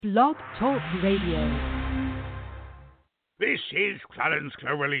Blog Talk Radio. This is Clarence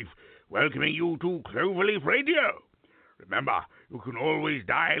Cloverleaf, welcoming you to Cloverleaf Radio. Remember, you can always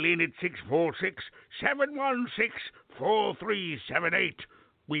dial in at 646-716-4378.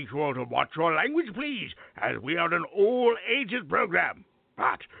 Be sure to watch your language, please, as we are an all-ages program.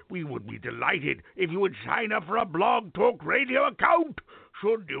 But we would be delighted if you would sign up for a Blog Talk Radio account,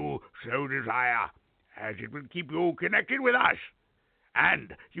 should you so desire, as it will keep you connected with us.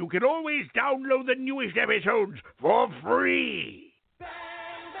 And you can always download the newest episodes for free.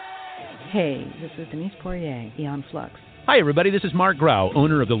 Hey, this is Denise Poirier, Eon Flux. Hi, everybody. This is Mark Grau,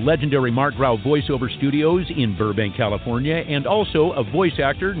 owner of the legendary Mark Grau Voiceover Studios in Burbank, California, and also a voice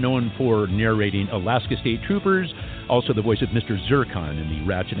actor known for narrating Alaska State Troopers, also the voice of Mr. Zircon in the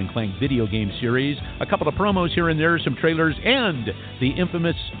Ratchet & Clank video game series, a couple of promos here and there, some trailers, and the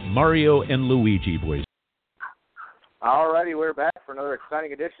infamous Mario and Luigi voice. Alrighty, we're back for another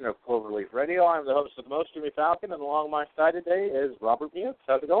exciting edition of Cloverleaf Radio. I'm the host of Most Jimmy Falcon, and along my side today is Robert Mutz.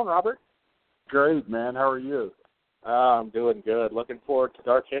 How's it going, Robert? Great, man. How are you? I'm doing good. Looking forward to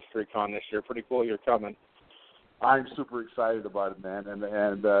Dark History Con this year. Pretty cool you're coming. I'm super excited about it, man.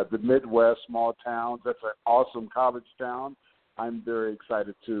 And the Midwest, small towns, that's an awesome college town. I'm very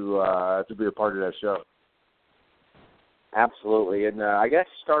excited to be a part of that show. Absolutely. And I guess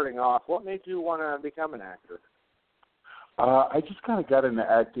starting off, what made you want to become an actor? I just kind of got into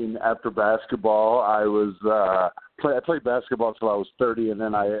acting after basketball. I played basketball until I was 30, and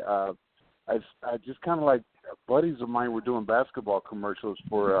then I just kind of like buddies of mine were doing basketball commercials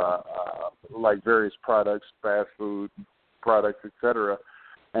for like various products, fast food products, etc.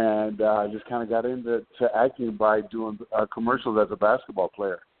 And I just kind of got into acting by doing commercials as a basketball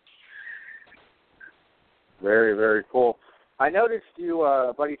player. Very, very cool. I noticed you,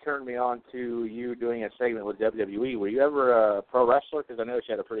 a buddy turned me on to you doing a segment with WWE. Were you ever a pro wrestler? Because I noticed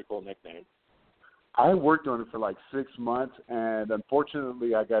you had a pretty cool nickname. I worked on it for like 6 months, and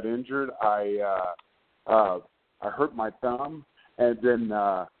unfortunately I got injured. I hurt my thumb, and then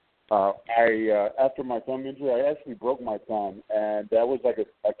after my thumb injury, I actually broke my thumb, and that was like a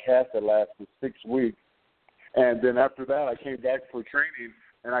cast that lasted 6 weeks. And then after that, I came back for training,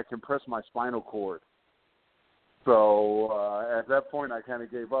 and I compressed my spinal cord. So at that point, I kind of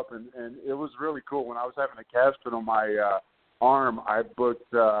gave up, and it was really cool. When I was having a cast put on my arm, I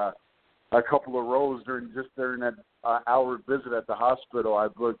booked a couple of roles during that hour visit at the hospital. I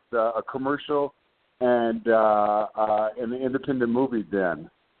booked a commercial and an independent movie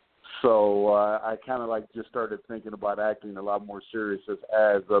then. So I kind of like just started thinking about acting a lot more serious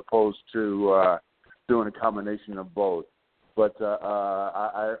as opposed to doing a combination of both. But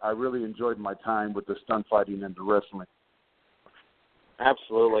I really enjoyed my time with the stunt fighting and the wrestling.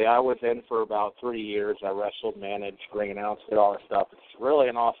 Absolutely. I was in for about 3 years. I wrestled, managed, ring announced, did all that stuff. It's really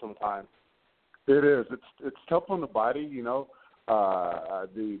an awesome time. It is. It's tough on the body, you know.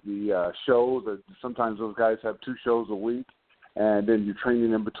 The show, sometimes those guys have 2 shows a week, and then you're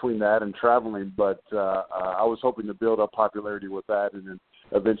training in between that and traveling. But I was hoping to build up popularity with that and then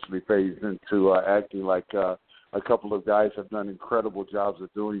eventually phase into acting like a couple of guys have done incredible jobs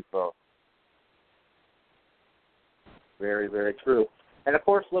at doing so. Very, very true. And, of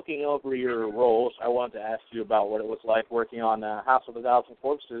course, looking over your roles, I wanted to ask you about what it was like working on House of a Thousand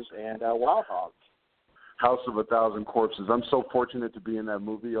Corpses and Wild Hogs. House of a Thousand Corpses. I'm so fortunate to be in that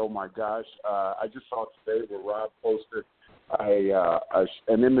movie. Oh, my gosh. I just saw today where Rob posted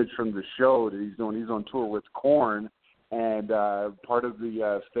an image from the show that he's doing. He's on tour with Korn, and part of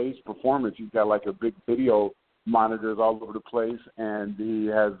the stage performance, he's got like a big video monitors all over the place, and he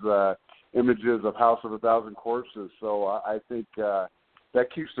has images of House of a Thousand Corpses. So I think that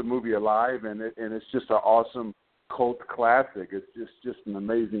keeps the movie alive, and it's just an awesome cult classic. It's just an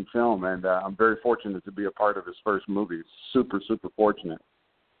amazing film, and I'm very fortunate to be a part of his first movie. Super, super fortunate.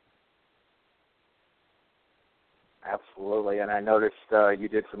 Absolutely, and I noticed you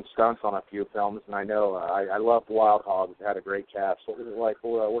did some stunts on a few films, and I know I loved Wild Hogs. It had a great cast. What was it like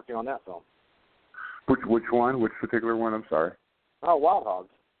working on that film? Which one? Which particular one? I'm sorry. Oh, Wild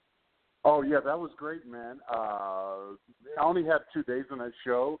Hogs. Oh, yeah, that was great, man. I only had 2 days on that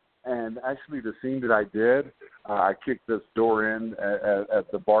show, and actually the scene that I did, I kicked this door in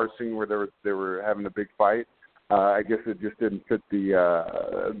at the bar scene where they were having a big fight. I guess it just didn't fit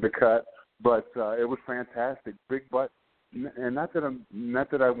the cut, but it was fantastic. Big butt, and not that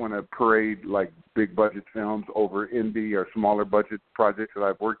I want to parade like big budget films over indie or smaller budget projects that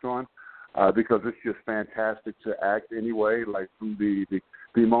I've worked on. Because it's just fantastic to act anyway. Like from the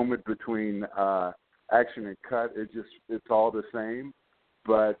moment between action and cut, it's all the same.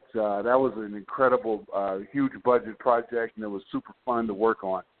 But that was an incredible, huge budget project, and it was super fun to work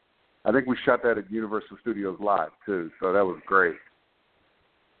on. I think we shot that at Universal Studios Live, too, so that was great.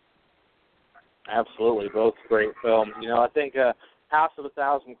 Absolutely, both great films. I think House of a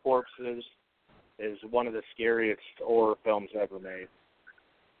Thousand Corpses is one of the scariest horror films ever made.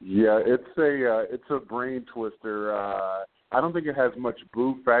 Yeah, it's a brain twister. I don't think it has much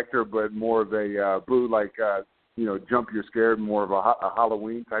boo factor, but more of a boo like jump you're scared, more of a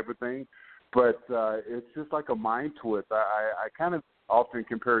Halloween type of thing. But it's just like a mind twist. I kind of often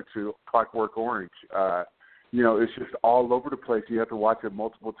compare it to Clockwork Orange. It's just all over the place. You have to watch it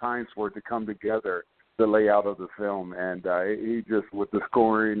multiple times for it to come together, the layout of the film. And he just, with the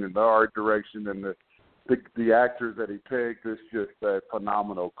scoring and the art direction and the actors that he picked, it's just a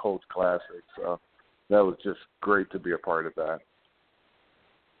phenomenal cult classic. So that was just great to be a part of that.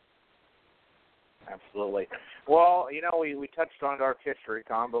 Absolutely. Well, we touched on Dark History,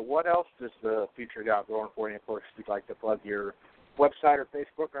 Tom, but what else does the future got going for you? Of course, if you'd like to plug your website or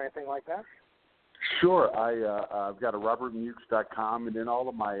Facebook or anything like that? Sure. I've got a robertmukes.com, and then all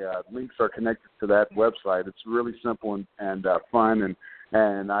of my links are connected to that website. It's really simple and fun,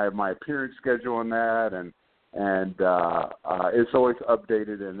 and I have my appearance schedule on that, and it's always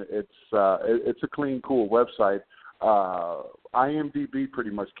updated, and it's a clean, cool website. IMDb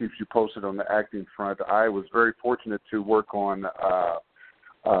pretty much keeps you posted on the acting front. I was very fortunate to work on an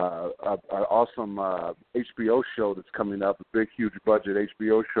awesome HBO show that's coming up, a big, huge budget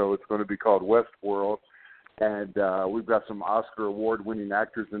HBO show. It's going to be called Westworld, and we've got some Oscar award-winning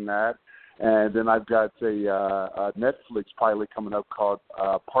actors in that. And then I've got a Netflix pilot coming up called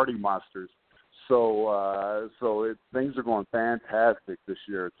Party Monsters. So things are going fantastic this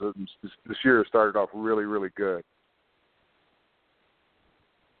year. So this year started off really, really good.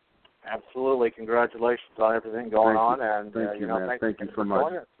 Absolutely. Congratulations on everything going on. And, Thank you, man. Thank you so much.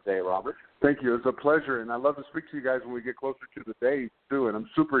 Joining us today, Robert. Thank you. It's a pleasure, and I love to speak to you guys when we get closer to the day, too. And I'm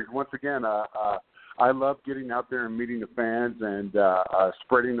super, once again, I love getting out there and meeting the fans and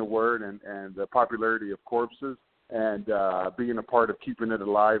spreading the word and the popularity of Corpses and being a part of keeping it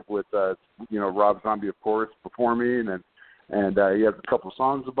alive with, Rob Zombie, of course, performing. And he has a couple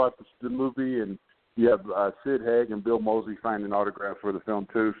songs about the movie, and you have Sid Haig and Bill Moseley signing autographs for the film,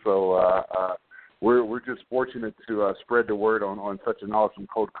 too. So we're just fortunate to spread the word on such an awesome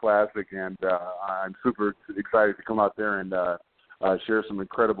cult classic, and I'm super excited to come out there and share some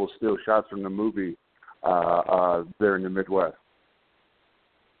incredible still shots from the movie there in the Midwest.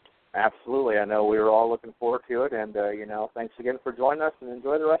 Absolutely. I know we were all looking forward to it, and, thanks again for joining us, and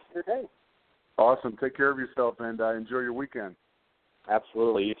enjoy the rest of your day. Awesome. Take care of yourself, and enjoy your weekend.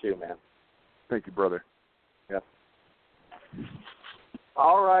 Absolutely. You too, man. Thank you, brother. Yep.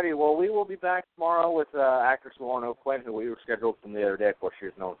 All righty. Well, we will be back tomorrow with actress Lauren O'Quinn, who we were scheduled from the other day. Of course, she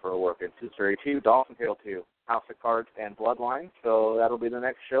was known for her work in 232, Dolphin Tale 2, House of Cards, and Bloodline. So that'll be the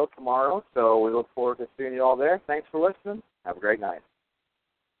next show tomorrow. So we look forward to seeing you all there. Thanks for listening. Have a great night.